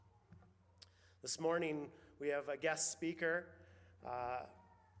This morning we have a guest speaker.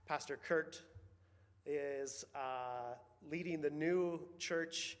 Pastor Kurt is leading the new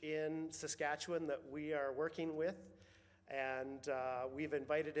church in Saskatchewan that we are working with, and we've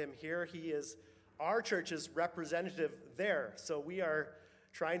invited him here. He is our church's representative there, so we are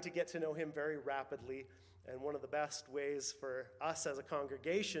trying to get to know him very rapidly, and one of the best ways for us as a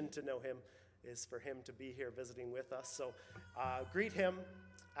congregation to know him is for him to be here visiting with us. So greet him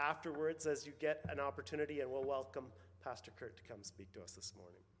afterwards as you get an opportunity, and we'll welcome Pastor Kurt to come speak to us this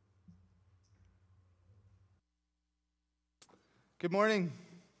morning. Good morning.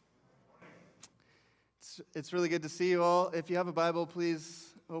 It's really good to see you all. If you have a Bible,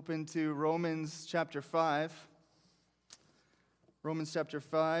 please open to Romans chapter 5. Romans chapter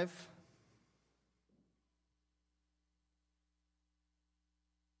 5.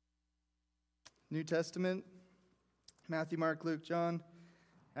 New Testament, Matthew, Mark, Luke, John,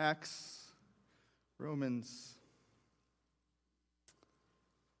 Acts, Romans.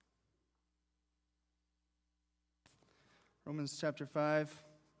 Romans chapter 5.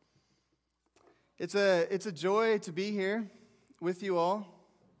 It's a joy to be here with you all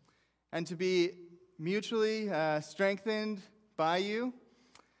and to be mutually strengthened by you.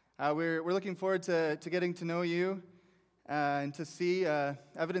 We're looking forward to getting to know you and to see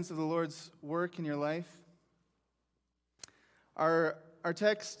evidence of the Lord's work in your life. Our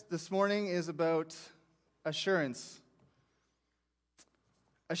text this morning is about assurance.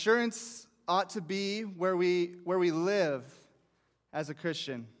 Assurance ought to be where we live as a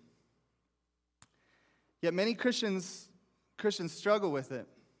Christian. Yet many Christians struggle with it,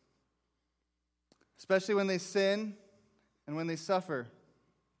 especially when they sin and when they suffer.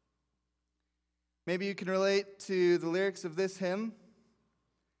 Maybe you can relate to the lyrics of this hymn.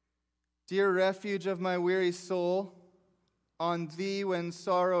 Dear refuge of my weary soul, on thee when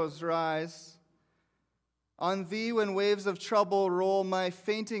sorrows rise, on thee when waves of trouble roll, my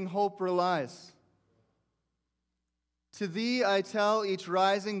fainting hope relies. To thee I tell each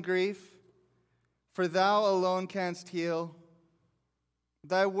rising grief, for thou alone canst heal.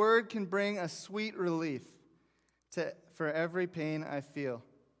 Thy word can bring a sweet relief for every pain I feel.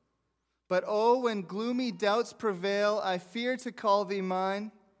 But oh, when gloomy doubts prevail, I fear to call thee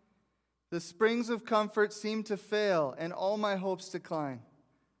mine. The springs of comfort seem to fail, and all my hopes decline.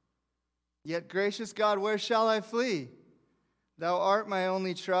 Yet, gracious God, where shall I flee? Thou art my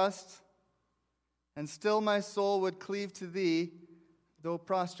only trust, and still my soul would cleave to thee, though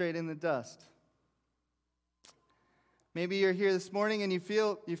prostrate in the dust. Maybe you're here this morning and you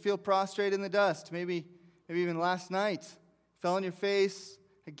feel prostrate in the dust. Maybe even last night, fell on your face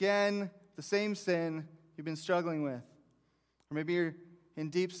again, the same sin you've been struggling with. Or maybe you're in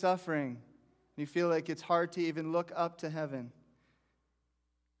deep suffering and you feel like it's hard to even look up to heaven.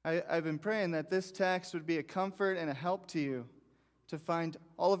 I've been praying that this text would be a comfort and a help to you to find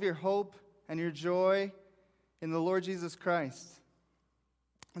all of your hope and your joy in the Lord Jesus Christ.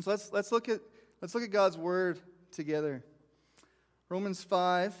 And so let's look at God's word together. Romans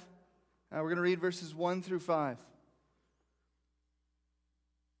 5. We're going to read verses 1 through 5.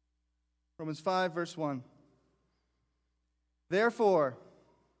 Romans 5, verse 1. Therefore,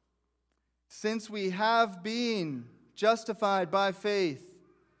 since we have been justified by faith,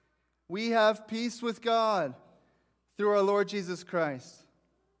 we have peace with God through our Lord Jesus Christ.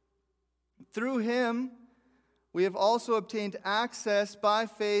 Through him, we have also obtained access by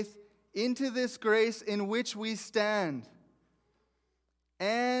faith into this grace in which we stand.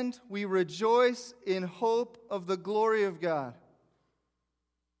 And we rejoice in hope of the glory of God.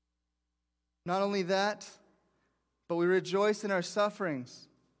 Not only that, but we rejoice in our sufferings,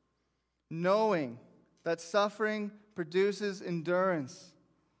 knowing that suffering produces endurance.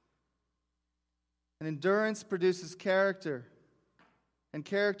 And endurance produces character. And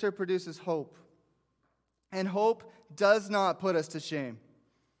character produces hope. And hope does not put us to shame,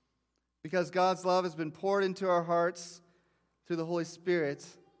 because God's love has been poured into our hearts through the Holy Spirit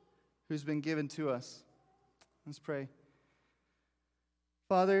who's been given to us. Let's pray.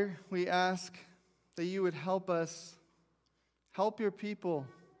 Father, we ask that you would help us, help your people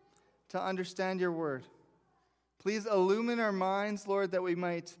to understand your word. Please illumine our minds, Lord, that we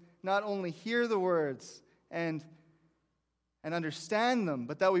might not only hear the words and understand them,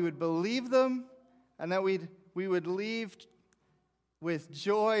 but that we would believe them and that we would leave with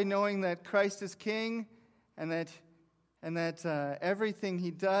joy knowing that Christ is King and that everything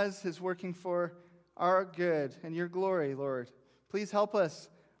he does is working for our good and your glory, Lord. Please help us,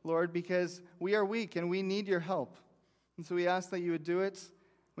 Lord, because we are weak and we need your help. And so we ask that you would do it.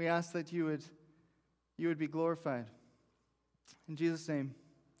 We ask that you would be glorified. In Jesus' name,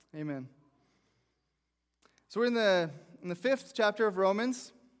 amen. So we're in the 5th chapter of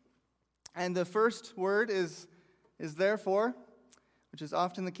Romans, and the first word is therefore, which is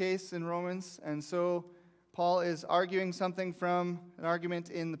often the case in Romans, and so Paul is arguing something from an argument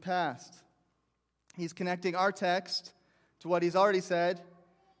in the past. He's connecting our text to what he's already said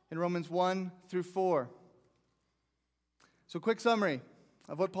in Romans 1 through 4. So quick summary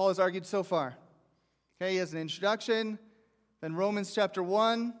of what Paul has argued so far. Okay, he has an introduction, then Romans chapter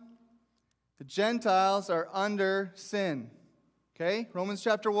 1, the Gentiles are under sin. Okay, Romans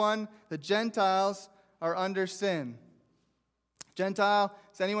chapter 1, the Gentiles are under sin. Gentile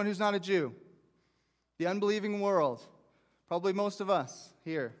is anyone who's not a Jew. The unbelieving world. Probably most of us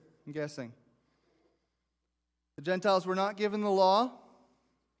here, I'm guessing. The Gentiles were not given the law,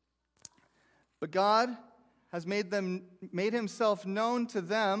 but God has made himself known to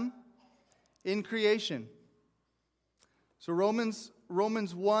them in creation. So Romans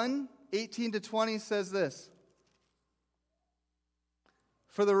 1, 18 to 20 says this.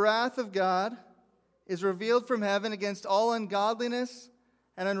 For the wrath of God is revealed from heaven against all ungodliness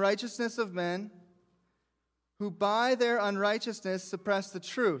and unrighteousness of men, who by their unrighteousness suppress the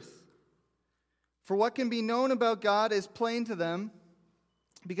truth. For what can be known about God is plain to them,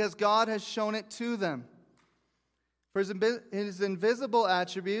 because God has shown it to them. For his invisible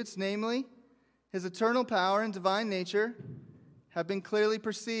attributes, namely his eternal power and divine nature, have been clearly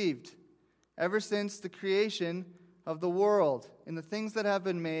perceived ever since the creation of the world in the things that have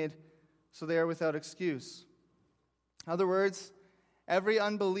been made, so they are without excuse. In other words, every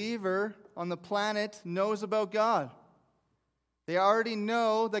unbeliever on the planet knows about God. They already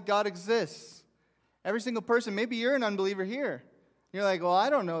know that God exists. Every single person, maybe you're an unbeliever here. You're like, well,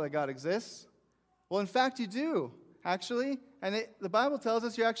 I don't know that God exists. Well, in fact, you do, actually. And the Bible tells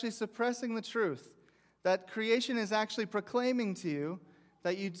us you're actually suppressing the truth. That creation is actually proclaiming to you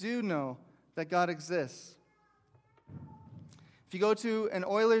that you do know that God exists. If you go to an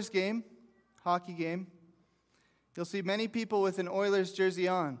Oilers game, hockey game, you'll see many people with an Oilers jersey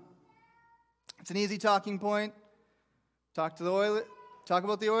on. It's an easy talking point. Talk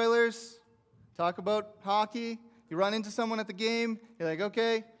about the Oilers, talk about hockey. You run into someone at the game, you're like,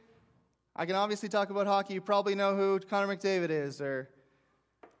 okay, I can obviously talk about hockey. You probably know who Connor McDavid is or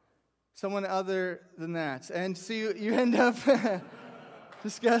someone other than that. And so you end up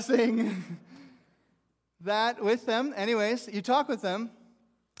discussing that with them. Anyways, you talk with them,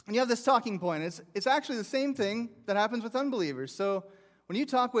 and you have this talking point. It's actually the same thing that happens with unbelievers. So when you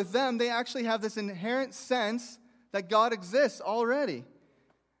talk with them, they actually have this inherent sense that God exists already.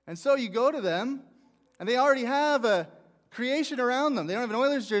 And so you go to them, and they already have a creation around them. They don't have an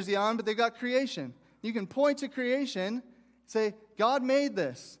Oilers jersey on, but they've got creation. You can point to creation, say, God made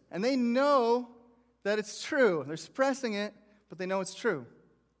this. And they know that it's true. They're suppressing it, but they know it's true.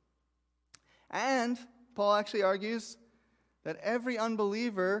 And Paul actually argues that every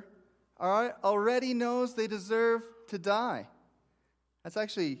unbeliever already knows they deserve to die. That's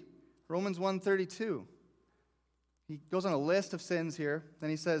actually Romans 1:32. He goes on a list of sins here. Then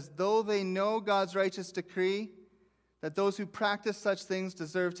he says, though they know God's righteous decree that those who practice such things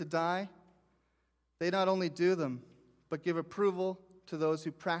deserve to die, they not only do them, but give approval to those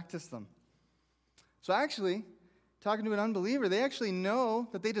who practice them. So actually, talking to an unbeliever, they actually know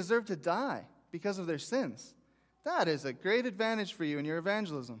that they deserve to die because of their sins. That is a great advantage for you in your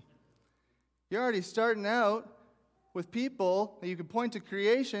evangelism. You're already starting out with people that you can point to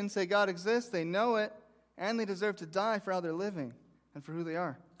creation, say God exists, they know it, and they deserve to die for how they're living and for who they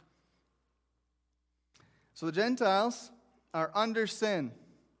are. So the Gentiles are under sin,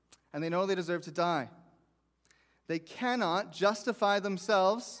 and they know they deserve to die. They cannot justify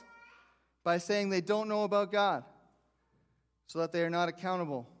themselves by saying they don't know about God, so that they are not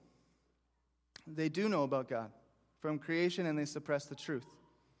accountable. They do know about God from creation, and they suppress the truth.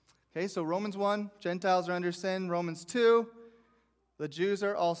 Okay, so Romans 1, Gentiles are under sin. Romans 2, the Jews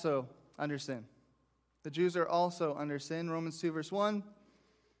are also under sin. The Jews are also under sin. Romans 2, verse 1.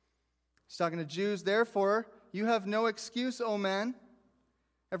 He's talking to Jews. Therefore, you have no excuse, O man,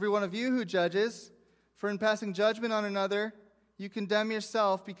 every one of you who judges, for in passing judgment on another, you condemn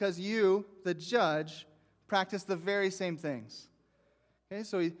yourself because you, the judge, practice the very same things. Okay,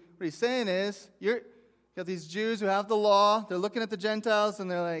 so what he's saying is, you got these Jews who have the law, they're looking at the Gentiles, and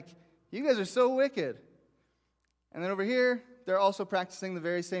they're like, you guys are so wicked. And then over here, they're also practicing the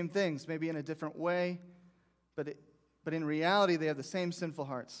very same things, maybe in a different way, but in reality, they have the same sinful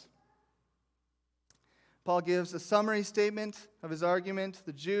hearts. Paul gives a summary statement of his argument.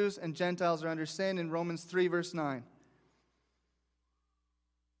 The Jews and Gentiles are under sin in Romans 3, verse 9.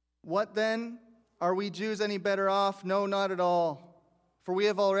 What then? Are we Jews any better off? No, not at all. For we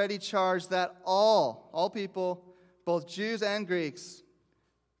have already charged that all people, both Jews and Greeks,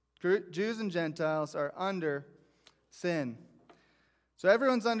 Jews and Gentiles, are under sin. So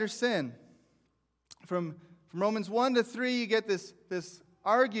everyone's under sin. From Romans 1 to 3, you get this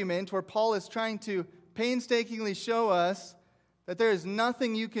argument where Paul is trying to painstakingly show us that there is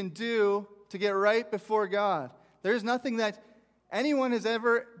nothing you can do to get right before God. There is nothing that anyone has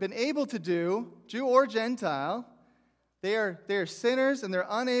ever been able to do, Jew or Gentile. They are sinners, and they're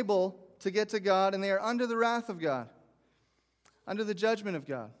unable to get to God, and they are under the wrath of God, under the judgment of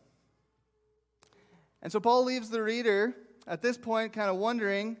God. And so Paul leaves the reader at this point kind of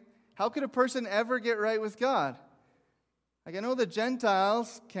wondering, how could a person ever get right with God? Like, I know the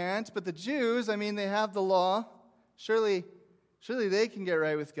Gentiles can't, but the Jews, I mean, they have the law. Surely they can get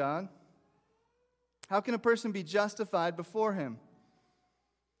right with God. How can a person be justified before him?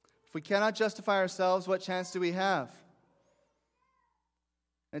 If we cannot justify ourselves, what chance do we have?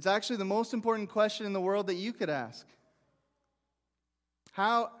 It's actually the most important question in the world that you could ask.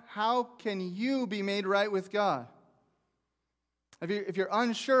 How can you be made right with God? If you're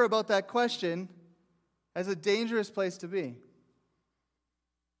unsure about that question, that's a dangerous place to be.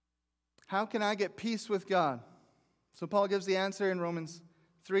 How can I get peace with God? So Paul gives the answer in Romans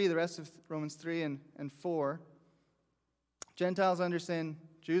 3, the rest of Romans 3 and 4. Gentiles are under sin,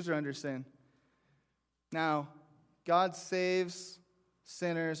 Jews are under sin. Now, God saves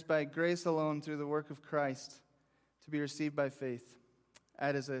sinners by grace alone through the work of Christ to be received by faith.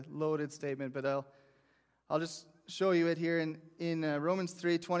 That is a loaded statement, but I'll just show you it here in Romans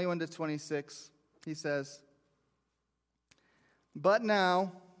 3, 21 to 26. He says, "But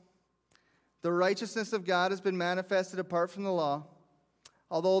now the righteousness of God has been manifested apart from the law,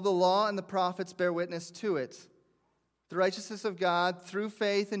 although the law and the prophets bear witness to it. The righteousness of God through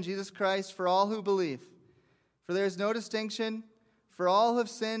faith in Jesus Christ for all who believe. For there is no distinction, for all have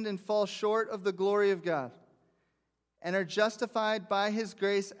sinned and fall short of the glory of God, and are justified by his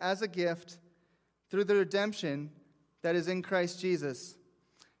grace as a gift through the redemption that is in Christ Jesus,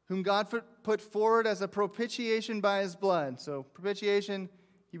 whom God put forward as a propitiation by his blood." So propitiation,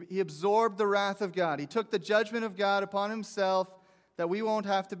 he absorbed the wrath of God. He took the judgment of God upon himself that we won't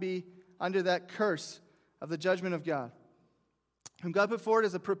have to be under that curse of the judgment of God. Whom God put forward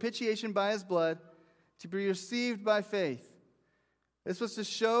as a propitiation by his blood to be received by faith. This was to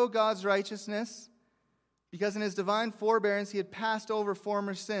show God's righteousness, because in his divine forbearance he had passed over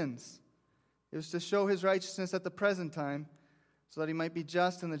former sins. It was to show his righteousness at the present time, so that he might be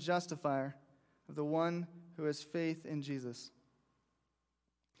just and the justifier of the one who has faith in Jesus.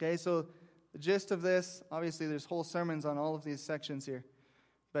 Okay, so the gist of this, obviously there's whole sermons on all of these sections here,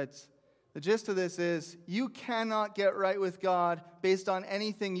 but the gist of this is you cannot get right with God based on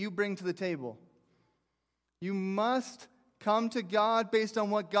anything you bring to the table. You must come to God based on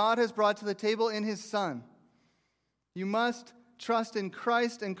what God has brought to the table in his Son. You must trust in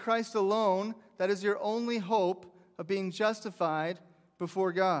Christ and Christ alone. That is your only hope of being justified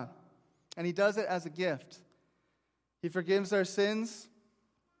before God. And he does it as a gift. He forgives our sins,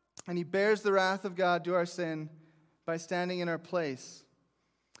 and he bears the wrath of God to our sin by standing in our place.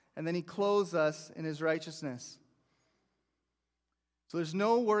 And then he clothes us in his righteousness. So there's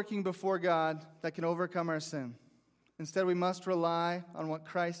no working before God that can overcome our sin. Instead, we must rely on what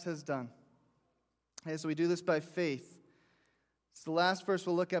Christ has done. Okay, so we do this by faith. It's the last verse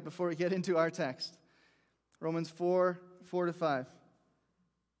we'll look at before we get into our text. Romans 4, 4-5.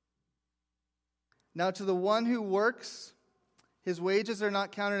 "Now to the one who works, his wages are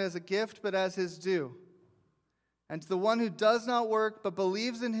not counted as a gift, but as his due. And to the one who does not work, but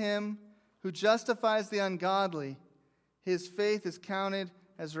believes in him who justifies the ungodly, his faith is counted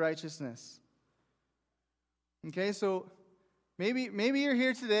as righteousness." Okay, so maybe you're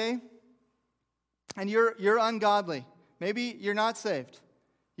here today and you're ungodly. Maybe you're not saved.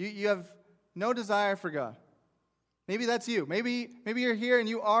 You have no desire for God. Maybe that's you. Maybe you're here and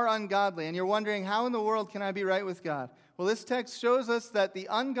you are ungodly and you're wondering, how in the world can I be right with God? Well, this text shows us that the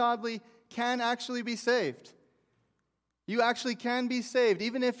ungodly can actually be saved. You actually can be saved.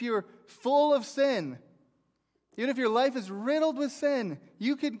 Even if you're full of sin, even if your life is riddled with sin,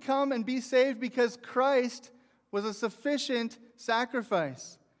 you can come and be saved because Christ was a sufficient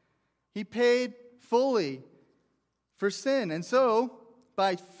sacrifice. He paid fully for sin. And so,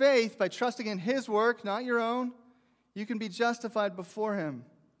 by faith, by trusting in his work, not your own, you can be justified before him.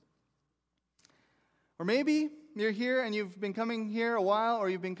 Or maybe you're here and you've been coming here a while, or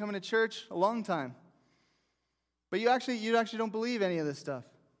you've been coming to church a long time, but you actually don't believe any of this stuff.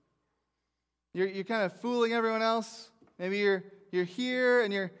 You're kind of fooling everyone else. Maybe you're here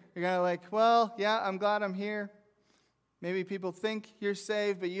and you're kind of like, well, yeah, I'm glad I'm here. Maybe people think you're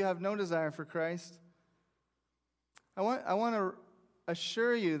saved, but you have no desire for Christ. I want to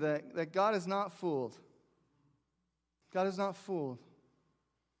assure you that God is not fooled. God is not fooled.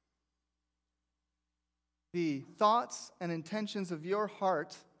 The thoughts and intentions of your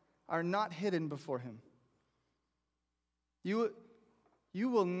heart are not hidden before Him. You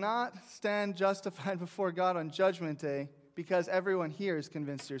will not stand justified before God on Judgment Day because everyone here is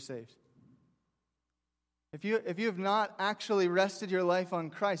convinced you're saved. If you have not actually rested your life on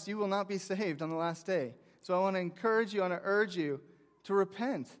Christ, you will not be saved on the last day. So I want to encourage you, I want to urge you to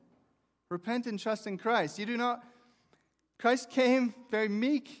repent. Repent and trust in Christ. Christ came very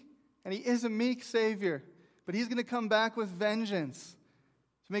meek, and He is a meek Savior. But He's going to come back with vengeance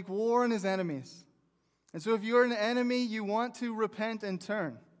to make war on His enemies. And so if you're an enemy, you want to repent and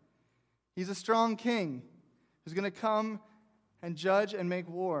turn. He's a strong king who's going to come and judge and make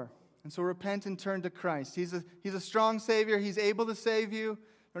war. And so repent and turn to Christ. He's a strong Savior. He's able to save you. You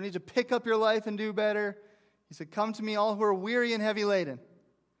don't need to pick up your life and do better. He said, come to me, all who are weary and heavy laden.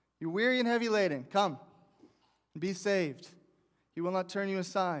 You're weary and heavy laden. Come and be saved. He will not turn you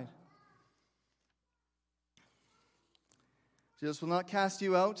aside. Jesus will not cast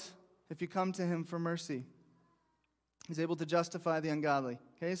you out if you come to Him for mercy. He's able to justify the ungodly.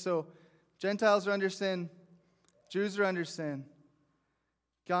 Okay, so Gentiles are under sin. Jews are under sin.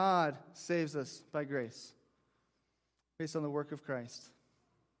 God saves us by grace, based on the work of Christ.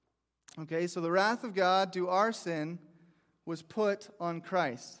 Okay, so the wrath of God due our sin was put on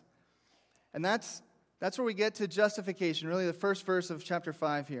Christ. And that's where we get to justification, really the first verse of chapter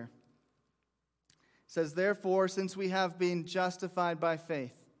 5 here. It says, therefore, since we have been justified by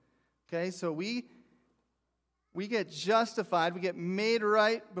faith. Okay, so we get justified, we get made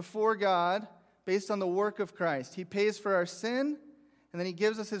right before God based on the work of Christ. He pays for our sin, and then He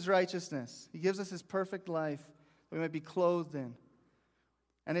gives us His righteousness. He gives us His perfect life that we might be clothed in.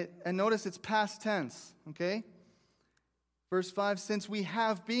 And notice it's past tense, okay? Verse 5, since we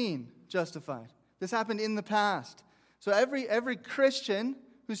have been justified. This happened in the past. So every Christian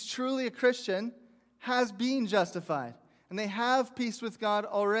who's truly a Christian has been justified. And they have peace with God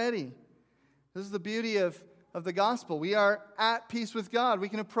already. This is the beauty of the gospel. We are at peace with God. We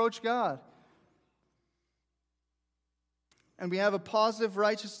can approach God. And we have a positive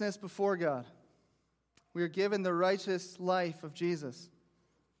righteousness before God. We are given the righteous life of Jesus.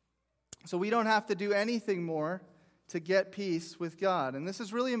 So we don't have to do anything more to get peace with God. And this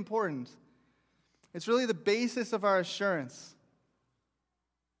is really important. It's really the basis of our assurance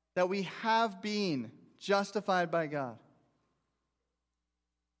that we have been justified by God.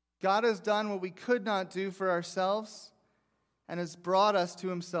 God has done what we could not do for ourselves and has brought us to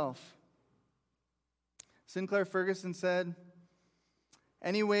Himself. Sinclair Ferguson said,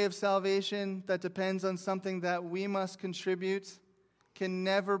 any way of salvation that depends on something that we must contribute can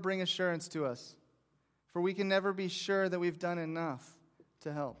never bring assurance to us, for we can never be sure that we've done enough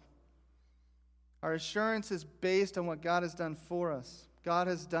to help. Our assurance is based on what God has done for us. God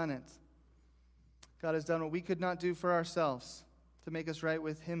has done it. God has done what we could not do for ourselves to make us right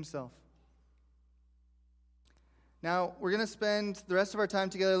with Himself. Now, we're going to spend the rest of our time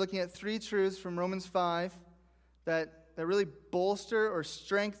together looking at 3 truths from Romans 5 that really bolster or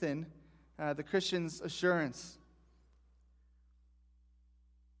strengthen the Christian's assurance.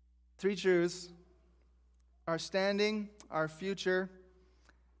 3 truths: our standing, our future,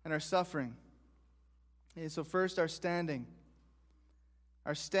 and our suffering. Okay, so first, our standing.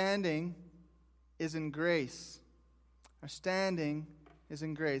 Our standing is in grace. Our standing is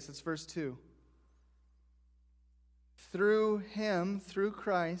in grace. That's verse 2. Through Him, through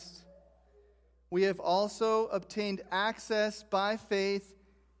Christ, we have also obtained access by faith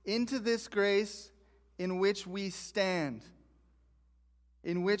into this grace in which we stand.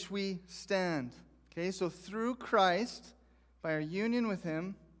 In which we stand. Okay, so through Christ, by our union with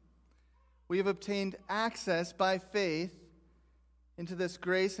Him, we have obtained access by faith into this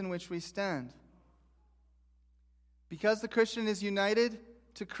grace in which we stand. Because the Christian is united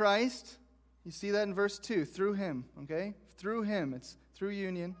to Christ, you see that in verse 2, through Him, okay? Through Him, it's through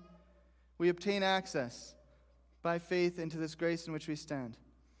union. We obtain access by faith into this grace in which we stand.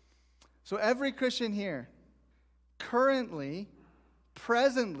 So every Christian here currently,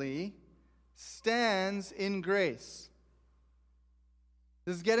 presently, stands in grace.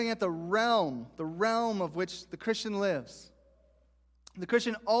 This is getting at the realm of which the Christian lives. The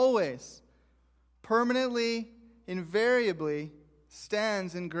Christian always, permanently, invariably,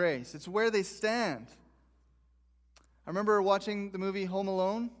 stands in grace. It's where they stand. I remember watching the movie Home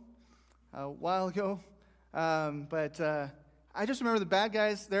Alone a while ago, but I just remember the bad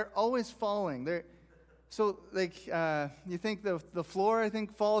guys, they're always falling. you think the floor, I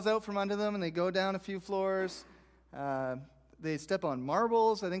think, falls out from under them, and they go down a few floors. They step on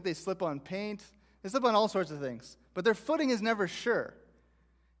marbles. I think they slip on paint. They slip on all sorts of things. But their footing is never sure.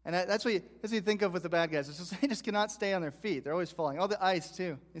 And that's what you think of with the bad guys. It's just, they just cannot stay on their feet. They're always falling. Oh, the ice,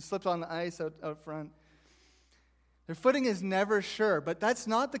 too. They slipped on the ice out front. Their footing is never sure. But that's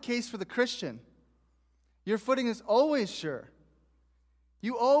not the case for the Christian. Your footing is always sure.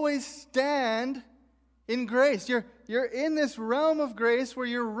 You always stand in grace. You're in this realm of grace where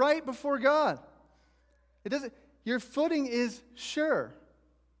you're right before God. Your footing is sure.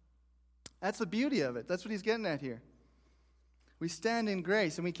 That's the beauty of it. That's what he's getting at here. We stand in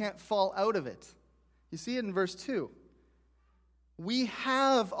grace and we can't fall out of it. You see it in verse 2. We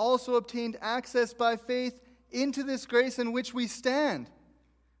have also obtained access by faith into this grace in which we stand.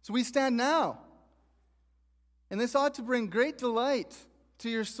 So we stand now. And this ought to bring great delight to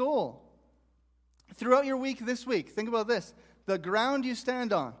your soul. Throughout your week this week, think about this. The ground you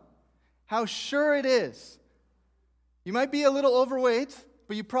stand on, how sure it is. You might be a little overweight,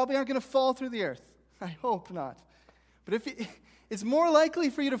 but you probably aren't going to fall through the earth. I hope not. But it's more likely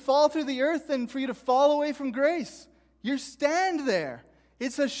for you to fall through the earth than for you to fall away from grace. You stand there.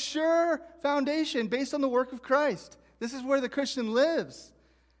 It's a sure foundation based on the work of Christ. This is where the Christian lives.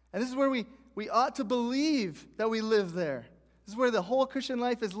 And this is where we ought to believe that we live there. This is where the whole Christian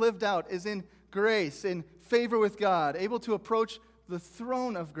life is lived out, is in grace, in favor with God, able to approach the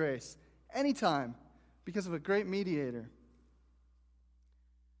throne of grace anytime because of a great mediator.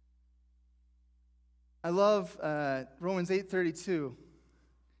 I love Romans 8:32.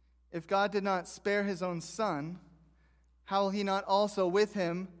 If God did not spare his own son, how will he not also with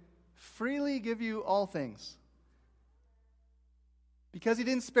him freely give you all things? Because he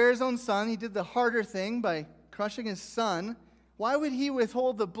didn't spare his own son, he did the harder thing by crushing his son. Why would he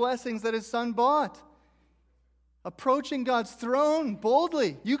withhold the blessings that his son bought? Approaching God's throne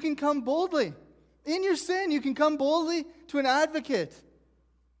boldly. You can come boldly. In your sin, you can come boldly to an advocate.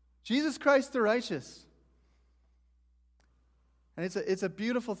 Jesus Christ the righteous. And it's a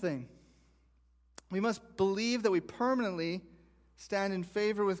beautiful thing. We must believe that we permanently stand in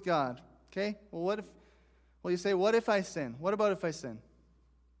favor with God. Okay? Well, you say, what if I sin? What about if I sin?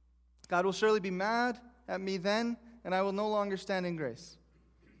 God will surely be mad at me then, and I will no longer stand in grace.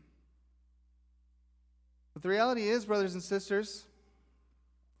 But the reality is, brothers and sisters,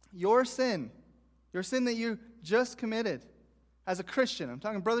 your sin that you just committed as a Christian, I'm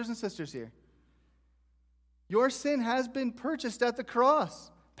talking brothers and sisters here, your sin has been purchased at the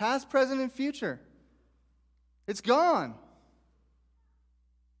cross, past, present, and future. It's gone.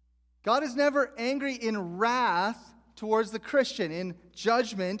 God is never angry in wrath towards the Christian, in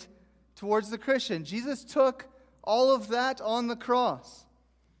judgment towards the Christian. Jesus took all of that on the cross.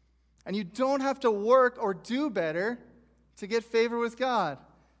 And you don't have to work or do better to get favor with God.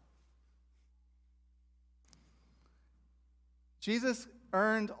 Jesus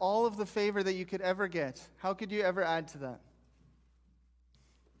earned all of the favor that you could ever get. How could you ever add to that?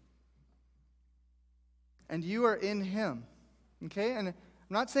 And you are in him. Okay? And I'm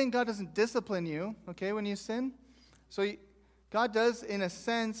not saying God doesn't discipline you, okay, when you sin. So God does, in a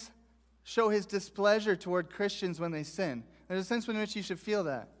sense, show his displeasure toward Christians when they sin. There's a sense in which you should feel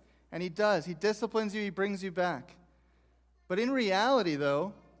that. And he does. He disciplines you. He brings you back. But in reality,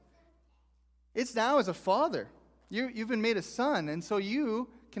 though, it's now as a father. You've been made a son, and so you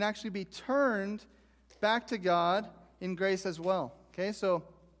can actually be turned back to God in grace as well. Okay, so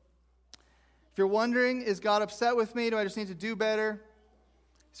if you're wondering, is God upset with me? Do I just need to do better?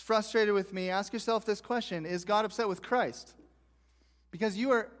 He's frustrated with me. Ask yourself this question: is God upset with Christ? Because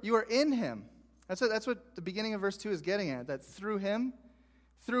you are in him. That's what the beginning of verse 2 is getting at, that through him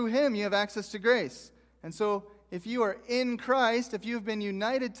you have access to grace. And so if you are in Christ, if you've been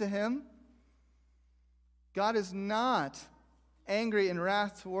united to him, God is not angry in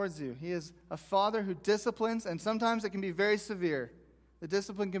wrath towards you. He is a father who disciplines, and sometimes it can be very severe. The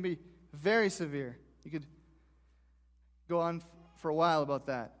discipline can be very severe. You could go on for a while about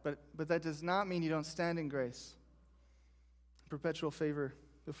that, but that does not mean you don't stand in grace. Perpetual favor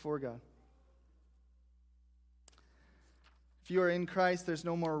before God. If you are in Christ, there's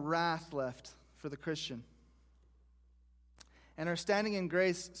no more wrath left for the Christian. And our standing in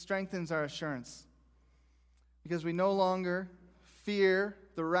grace strengthens our assurance, because we no longer fear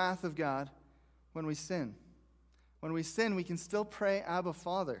the wrath of God when we sin. When we sin, we can still pray, Abba,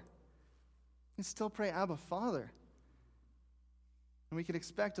 Father. We can still pray, Abba, Father. And we can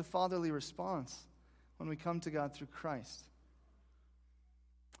expect a fatherly response when we come to God through Christ.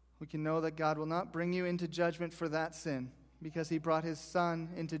 We can know that God will not bring you into judgment for that sin, because he brought his Son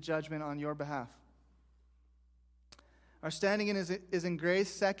into judgment on your behalf. Our standing is in grace.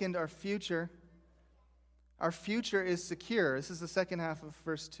 Second, our future. Our future is secure. This is the second half of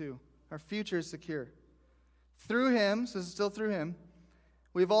verse 2. Our future is secure. Through him, so this is still through him,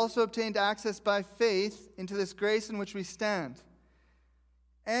 we've also obtained access by faith into this grace in which we stand.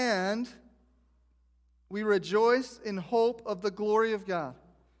 And we rejoice in hope of the glory of God.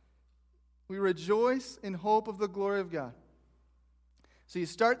 We rejoice in hope of the glory of God. So you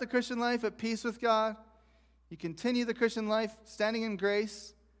start the Christian life at peace with God. You continue the Christian life standing in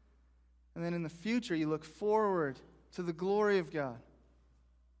grace. And then in the future, you look forward to the glory of God.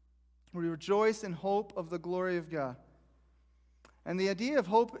 We rejoice in hope of the glory of God. And the idea of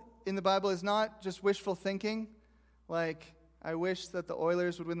hope in the Bible is not just wishful thinking, like, I wish that the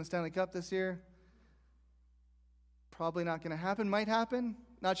Oilers would win the Stanley Cup this year. Probably not going to happen. Might happen.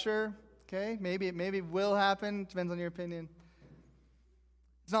 Not sure. Okay, maybe it will happen. Depends on your opinion.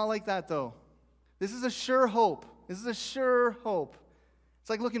 It's not like that, though. This is a sure hope. This is a sure hope. It's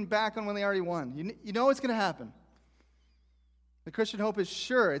like looking back on when they already won. You know it's going to happen. The Christian hope is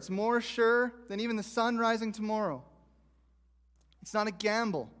sure. It's more sure than even the sun rising tomorrow. It's not a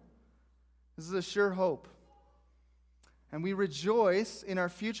gamble. This is a sure hope. And we rejoice in our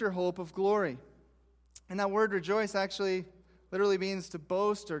future hope of glory. And that word rejoice actually literally means to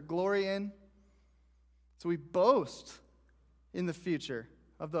boast or glory in. So we boast in the future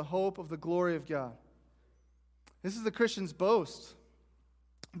of the hope of the glory of God. This is the Christian's boast.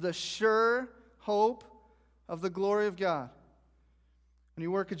 The sure hope of the glory of God. When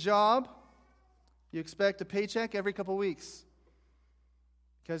you work a job, you expect a paycheck every couple weeks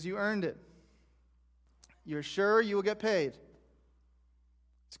because you earned it. You're sure you will get paid.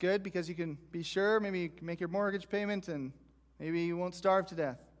 It's good because you can be sure, maybe you can make your mortgage payment and maybe you won't starve to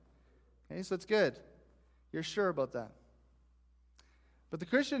death. Okay, so it's good. You're sure about that. But the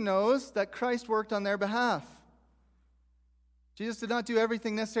Christian knows that Christ worked on their behalf. Jesus did not do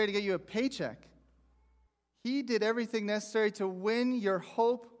everything necessary to get you a paycheck. He did everything necessary to win your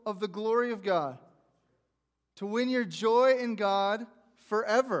hope of the glory of God, to win your joy in God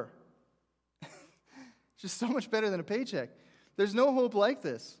forever. It's just so much better than a paycheck. There's no hope like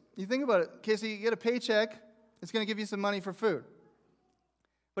this. You think about it. Okay, so you get a paycheck, it's going to give you some money for food.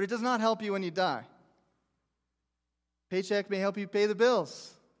 But it does not help you when you die. Paycheck may help you pay the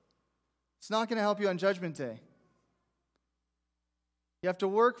bills. It's not going to help you on Judgment Day. You have to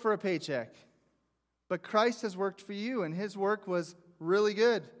work for a paycheck. But Christ has worked for you, and his work was really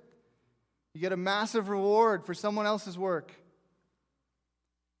good. You get a massive reward for someone else's work.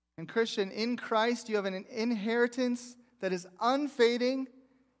 And Christian, in Christ, you have an inheritance that is unfading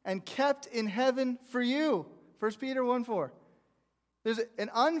and kept in heaven for you. 1 Peter 1:4. There's an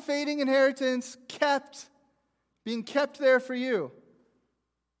unfading inheritance being kept there for you.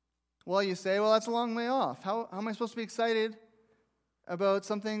 Well, you say, well, that's a long way off. How am I supposed to be excited about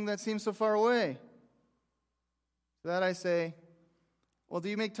something that seems so far away? To that I say, well, do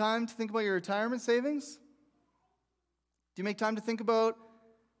you make time to think about your retirement savings? Do you make time to think about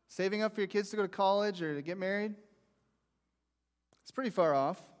saving up for your kids to go to college or to get married? It's pretty far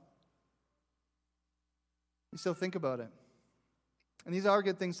off. You still think about it. And these are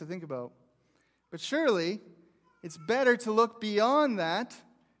good things to think about. But surely, it's better to look beyond that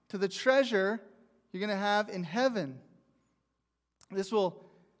to the treasure you're going to have in heaven. This will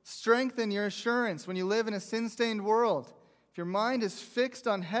strengthen your assurance when you live in a sin-stained world. If your mind is fixed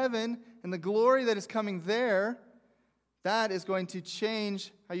on heaven and the glory that is coming there, that is going to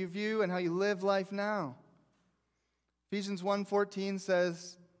change how you view and how you live life now. Ephesians 1:14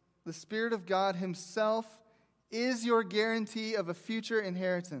 says, the Spirit of God himself is your guarantee of a future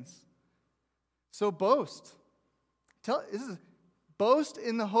inheritance. So boast. Boast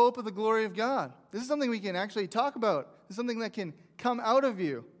in the hope of the glory of God. This is something we can actually talk about. This is something that can come out of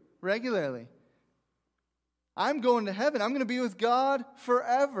you regularly. I'm going to heaven. I'm going to be with God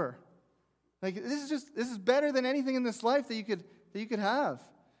forever. Like this is better than anything in this life that you could have.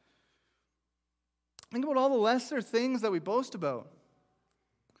 Think about all the lesser things that we boast about.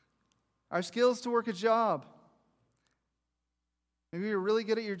 Our skills to work a job. Maybe you're really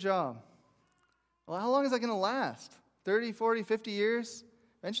good at your job. Well, how long is that going to last? 30, 40, 50 years?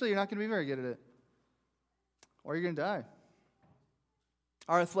 Eventually you're not going to be very good at it. Or you're going to die.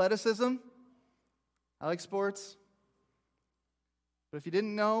 Our athleticism. I like sports. But if you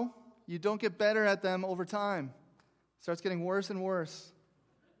didn't know, you don't get better at them over time. It starts getting worse and worse.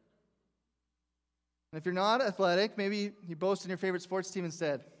 And if you're not athletic, maybe you boast in your favorite sports team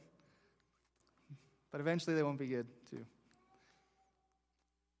instead. But eventually they won't be good, too.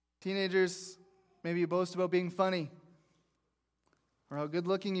 Teenagers, maybe you boast about being funny, or how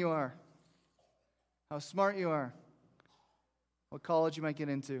good-looking you are, how smart you are, what college you might get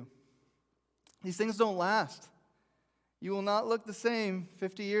into. These things don't last. You will not look the same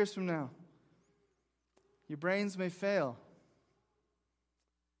 50 years from now. Your brains may fail.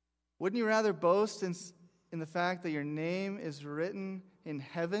 Wouldn't you rather boast in the fact that your name is written in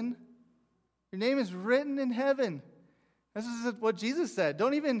heaven? Your name is written in heaven. This is what Jesus said.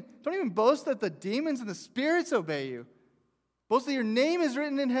 Don't even boast that the demons and the spirits obey you. Boast that your name is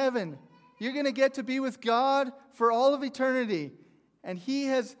written in heaven. You're going to get to be with God for all of eternity. And He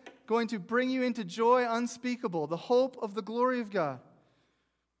is going to bring you into joy unspeakable, the hope of the glory of God.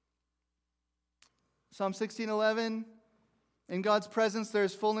 Psalm 16:11, in God's presence there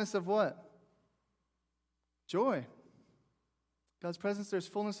is fullness of what? Joy. God's presence there's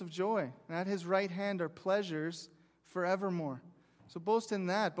fullness of joy. And at His right hand are pleasures forevermore. So boast in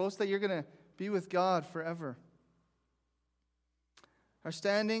that. Boast that you're going to be with God forever. Our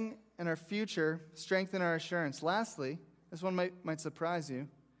standing and our future strengthen our assurance. Lastly, this one might surprise you,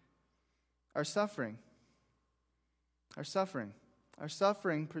 our suffering. Our suffering. Our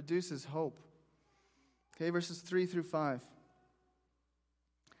suffering produces hope. Okay, verses 3 through 5.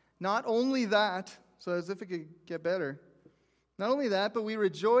 Not only that, so as if it could get better, not only that, but we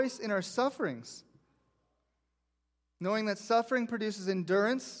rejoice in our sufferings, knowing that suffering produces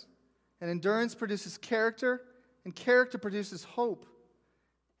endurance, and endurance produces character, and character produces hope.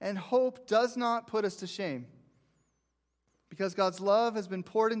 And hope does not put us to shame, because God's love has been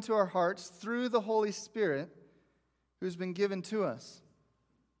poured into our hearts through the Holy Spirit who's been given to us.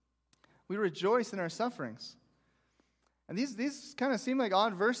 We rejoice in our sufferings. And these kind of seem like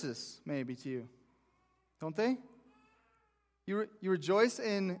odd verses, maybe, to you. Don't they? You rejoice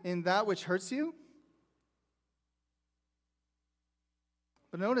in that which hurts you?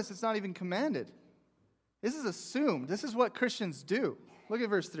 But notice it's not even commanded. This is assumed. This is what Christians do. Look at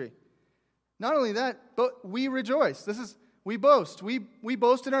verse 3. Not only that, but we rejoice. We boast. We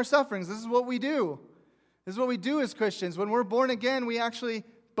boast in our sufferings. This is what we do. This is what we do as Christians. When we're born again, we actually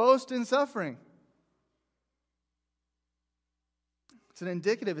boast in suffering. It's an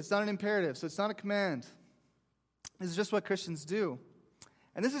indicative. It's not an imperative. So it's not a command. This is just what Christians do.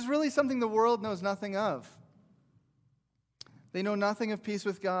 And this is really something the world knows nothing of. They know nothing of peace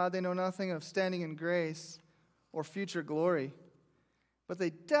with God. They know nothing of standing in grace or future glory. But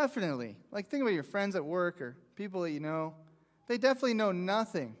they definitely, think about your friends at work or people that you know, they definitely know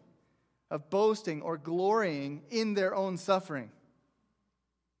nothing of boasting or glorying in their own suffering.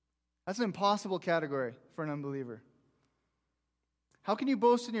 That's an impossible category for an unbeliever. How can you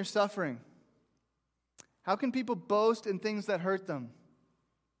boast in your suffering? How can people boast in things that hurt them?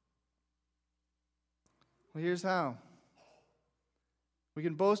 Well, here's how. We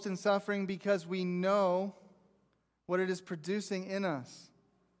can boast in suffering because we know what it is producing in us.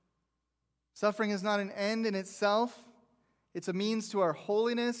 Suffering is not an end in itself. It's a means to our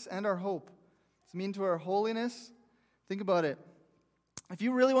holiness and our hope. It's a means to our holiness. Think about it. If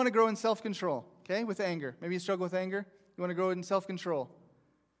you really want to grow in self-control, okay, with anger, maybe you struggle with anger, you want to grow in self-control.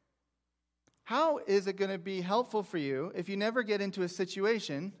 How is it going to be helpful for you if you never get into a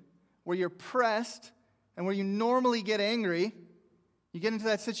situation where you're pressed and where you normally get angry? You get into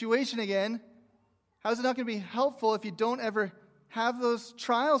that situation again. How is it not going to be helpful if you don't ever have those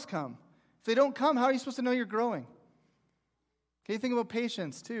trials come? If they don't come, how are you supposed to know you're growing? Okay, think about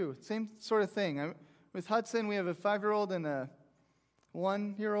patience too. Same sort of thing. With Hudson, we have a 5-year-old and a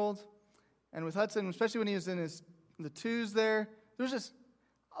 1-year-old. And with Hudson, especially when he was in the 2s there was just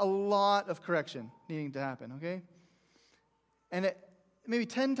a lot of correction needing to happen, okay? And maybe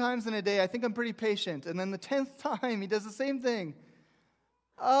 10 times in a day, I think I'm pretty patient. And then the 10th time, he does the same thing.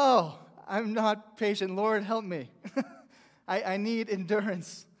 Oh, I'm not patient. Lord, help me. I need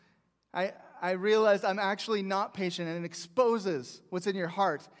endurance. I realized I'm actually not patient, and it exposes what's in your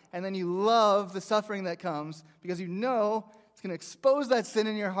heart. And then you love the suffering that comes because you know it's going to expose that sin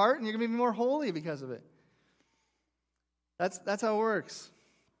in your heart, and you're going to be more holy because of it. That's how it works.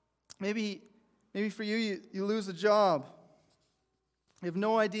 Maybe for you lose a job. You have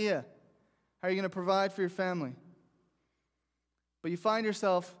no idea how you're going to provide for your family. But you find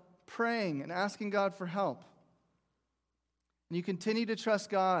yourself praying and asking God for help. And you continue to trust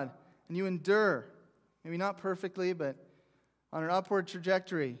God, and you endure. Maybe not perfectly, but on an upward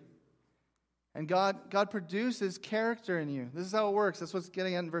trajectory. And God produces character in you. This is how it works. That's what's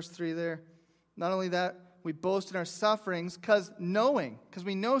getting at in verse 3 there. Not only that, we boast in our sufferings because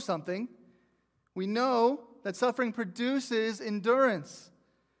we know something. We know that suffering produces endurance.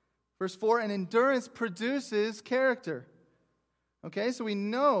 Verse 4, and endurance produces character. Okay, so we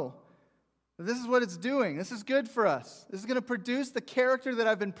know that this is what it's doing. This is good for us. This is going to produce the character that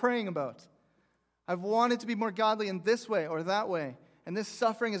I've been praying about. I've wanted to be more godly in this way or that way, and this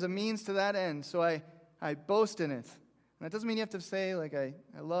suffering is a means to that end, so I boast in it. And that doesn't mean you have to say, like, I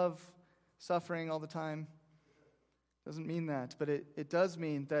love suffering all the time. It doesn't mean that, but it does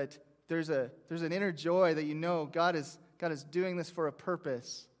mean that there's an inner joy that you know God is doing this for a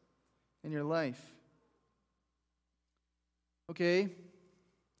purpose in your life. Okay,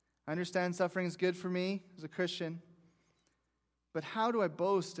 I understand suffering is good for me as a Christian, but how do I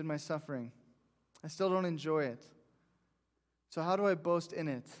boast in my suffering? I still don't enjoy it. So how do I boast in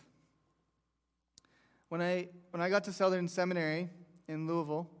it? When I got to Southern Seminary in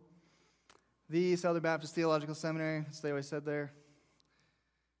Louisville, the Southern Baptist Theological Seminary, as they always said there,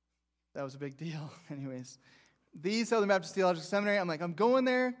 that was a big deal. Anyways, the Southern Baptist Theological Seminary, I'm going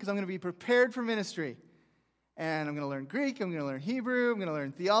there because I'm going to be prepared for ministry. And I'm going to learn Greek, I'm going to learn Hebrew, I'm going to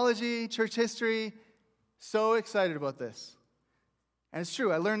learn theology, church history. So excited about this. And it's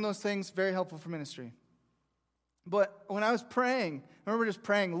true, I learned those things, very helpful for ministry. But when I was praying, I remember just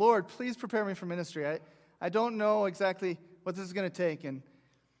praying, Lord, please prepare me for ministry. I don't know exactly what this is going to take. And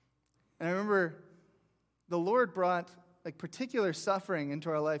I remember the Lord brought particular suffering into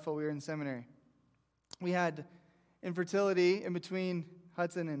our life while we were in seminary. We had infertility in between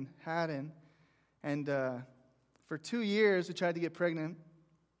Hudson and Haddon. And for 2 years, we tried to get pregnant.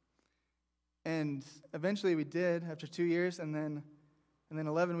 And eventually we did after 2 years. And then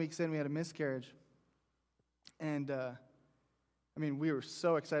 11 weeks in, we had a miscarriage. And, we were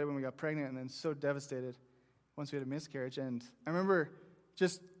so excited when we got pregnant and then so devastated once we had a miscarriage. And I remember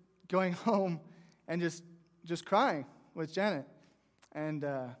just going home and just crying with Janet. And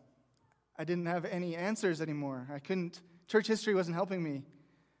I didn't have any answers anymore. Church history wasn't helping me.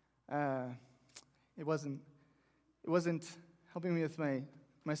 It wasn't helping me with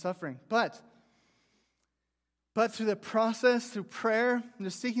my suffering. But through the process, through prayer, and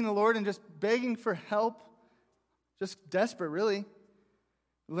just seeking the Lord and just begging for help, just desperate, really,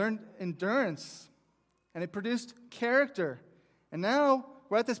 learned endurance, and it produced character. And now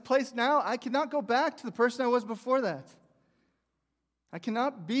we're at this place now, I cannot go back to the person I was before that. I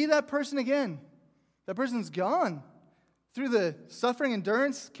cannot be that person again. That person's gone. Through the suffering,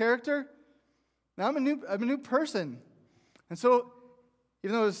 endurance, character, now I'm a new person. And so,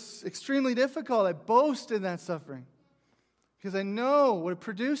 even though it was extremely difficult, I boast in that suffering because I know what it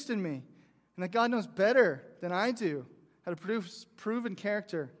produced in me and that God knows better than I do how to produce proven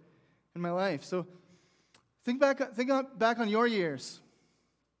character in my life. So think back on your years.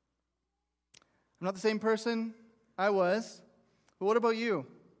 I'm not the same person I was, but what about you?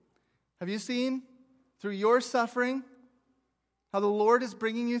 Have you seen through your suffering how the Lord is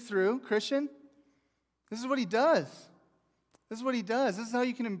bringing you through, Christian? This is what He does. This is what He does. This is how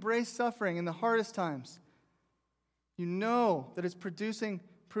you can embrace suffering in the hardest times. You know that it's producing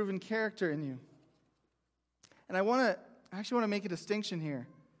proven character in you. And I actually want to make a distinction here.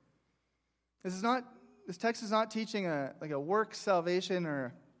 This text is not teaching a work salvation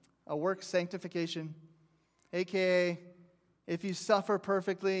or a work sanctification. AKA, if you suffer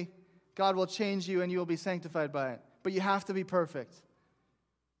perfectly, God will change you and you will be sanctified by it. But you have to be perfect.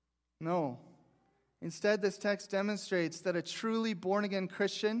 No. Instead, this text demonstrates that a truly born-again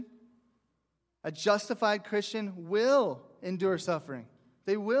Christian, a justified Christian, will endure suffering.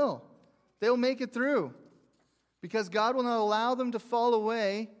 They will. They'll make it through because God will not allow them to fall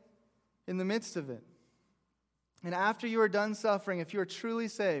away in the midst of it. And after you are done suffering, if you are truly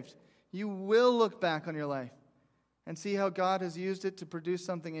saved, you will look back on your life and see how God has used it to produce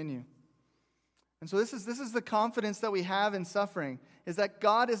something in you. And so this is the confidence that we have in suffering, is that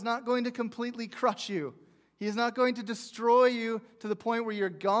God is not going to completely crush you. He is not going to destroy you to the point where you're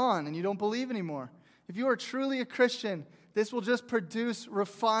gone and you don't believe anymore. If you are truly a Christian, this will just produce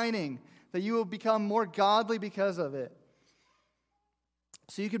refining, that you will become more godly because of it.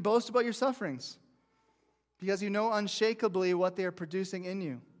 So you can boast about your sufferings because you know unshakably what they are producing in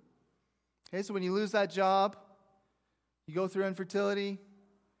you. Okay, so when you lose that job, you go through infertility,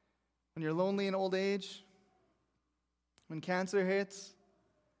 when you're lonely in old age, when cancer hits,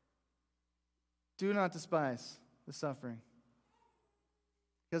 do not despise the suffering.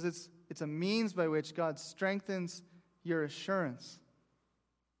 Because it's a means by which God strengthens your assurance.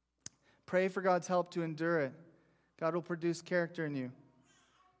 Pray for God's help to endure it. God will produce character in you.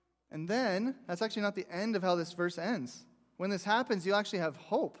 And then, that's actually not the end of how this verse ends. When this happens, you'll actually have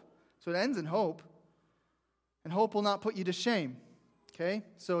hope. So it ends in hope. And hope will not put you to shame. Okay?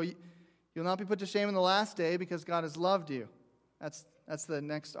 So you'll not be put to shame in the last day because God has loved you. That's the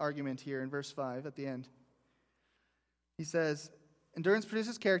next argument here in verse 5 at the end. He says, endurance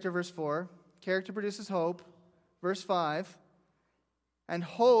produces character, verse 4. Character produces hope, verse 5. And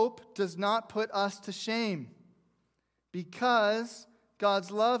hope does not put us to shame, because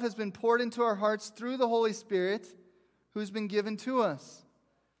God's love has been poured into our hearts through the Holy Spirit who's been given to us.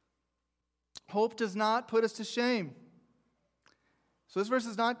 Hope does not put us to shame. So this verse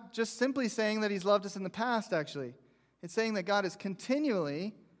is not just simply saying that he's loved us in the past, actually. It's saying that God is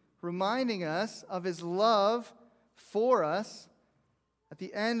continually reminding us of his love for us at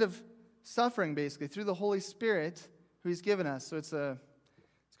the end of suffering, basically, through the Holy Spirit who he's given us. So it's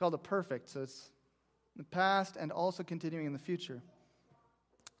called a perfect. So it's in the past and also continuing in the future.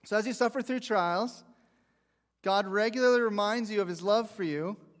 So as you suffer through trials, God regularly reminds you of his love for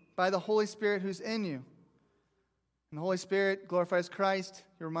you by the Holy Spirit who's in you. And the Holy Spirit glorifies Christ.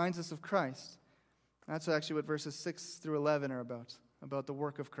 He reminds us of Christ. That's actually what verses 6 through 11 are about the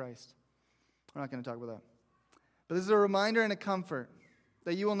work of Christ. We're not going to talk about that. But this is a reminder and a comfort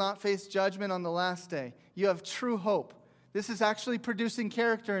that you will not face judgment on the last day. You have true hope. This is actually producing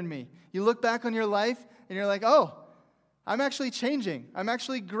character in me. You look back on your life and you're like, oh, I'm actually changing. I'm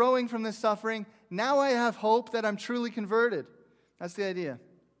actually growing from this suffering. Now I have hope that I'm truly converted. That's the idea.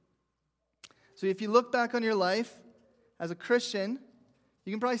 So if you look back on your life as a Christian,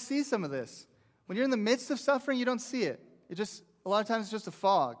 you can probably see some of this. When you're in the midst of suffering, you don't see it. A lot of times it's just a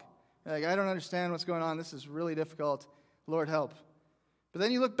fog. You're like, I don't understand what's going on. This is really difficult. Lord, help. But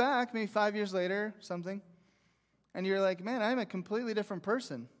then you look back, maybe 5 years later, something, and you're like, man, I'm a completely different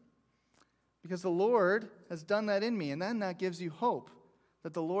person. Because the Lord has done that in me. And then that gives you hope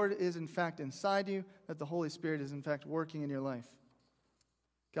that the Lord is in fact inside you, that the Holy Spirit is in fact working in your life.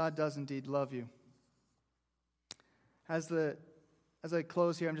 God does indeed love you. As I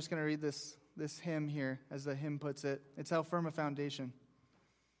close here, I'm just going to read this hymn here, as the hymn puts it. It's How Firm a Foundation.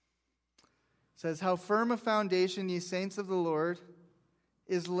 It says, how firm a foundation, ye saints of the Lord,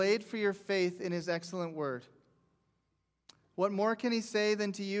 is laid for your faith in his excellent word. What more can he say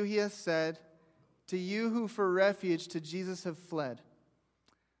than to you he has said, to you who for refuge to Jesus have fled?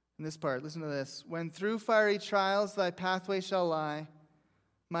 In this part, listen to this. When through fiery trials thy pathway shall lie,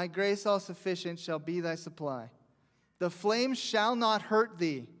 my grace all sufficient shall be thy supply. The flame shall not hurt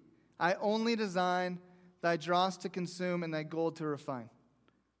thee. I only design thy dross to consume and thy gold to refine.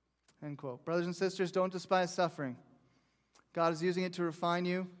 End quote. Brothers and sisters, don't despise suffering. God is using it to refine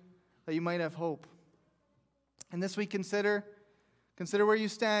you, that you might have hope. And this week, consider where you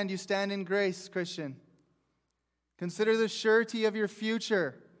stand. You stand in grace, Christian. Consider the surety of your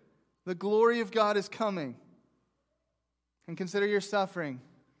future. The glory of God is coming. And consider your suffering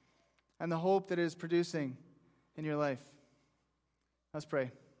and the hope that it is producing in your life. Let's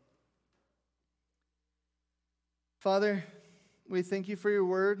pray. Father, we thank you for your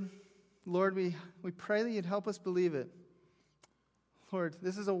word. Lord, we pray that you'd help us believe it. Lord,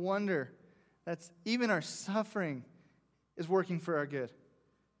 this is a wonder that even our suffering is working for our good.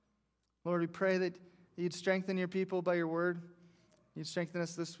 Lord, we pray that you'd strengthen your people by your word. You'd strengthen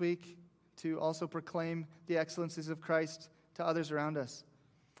us this week to also proclaim the excellencies of Christ to others around us.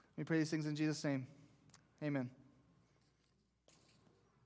 We pray these things in Jesus' name. Amen.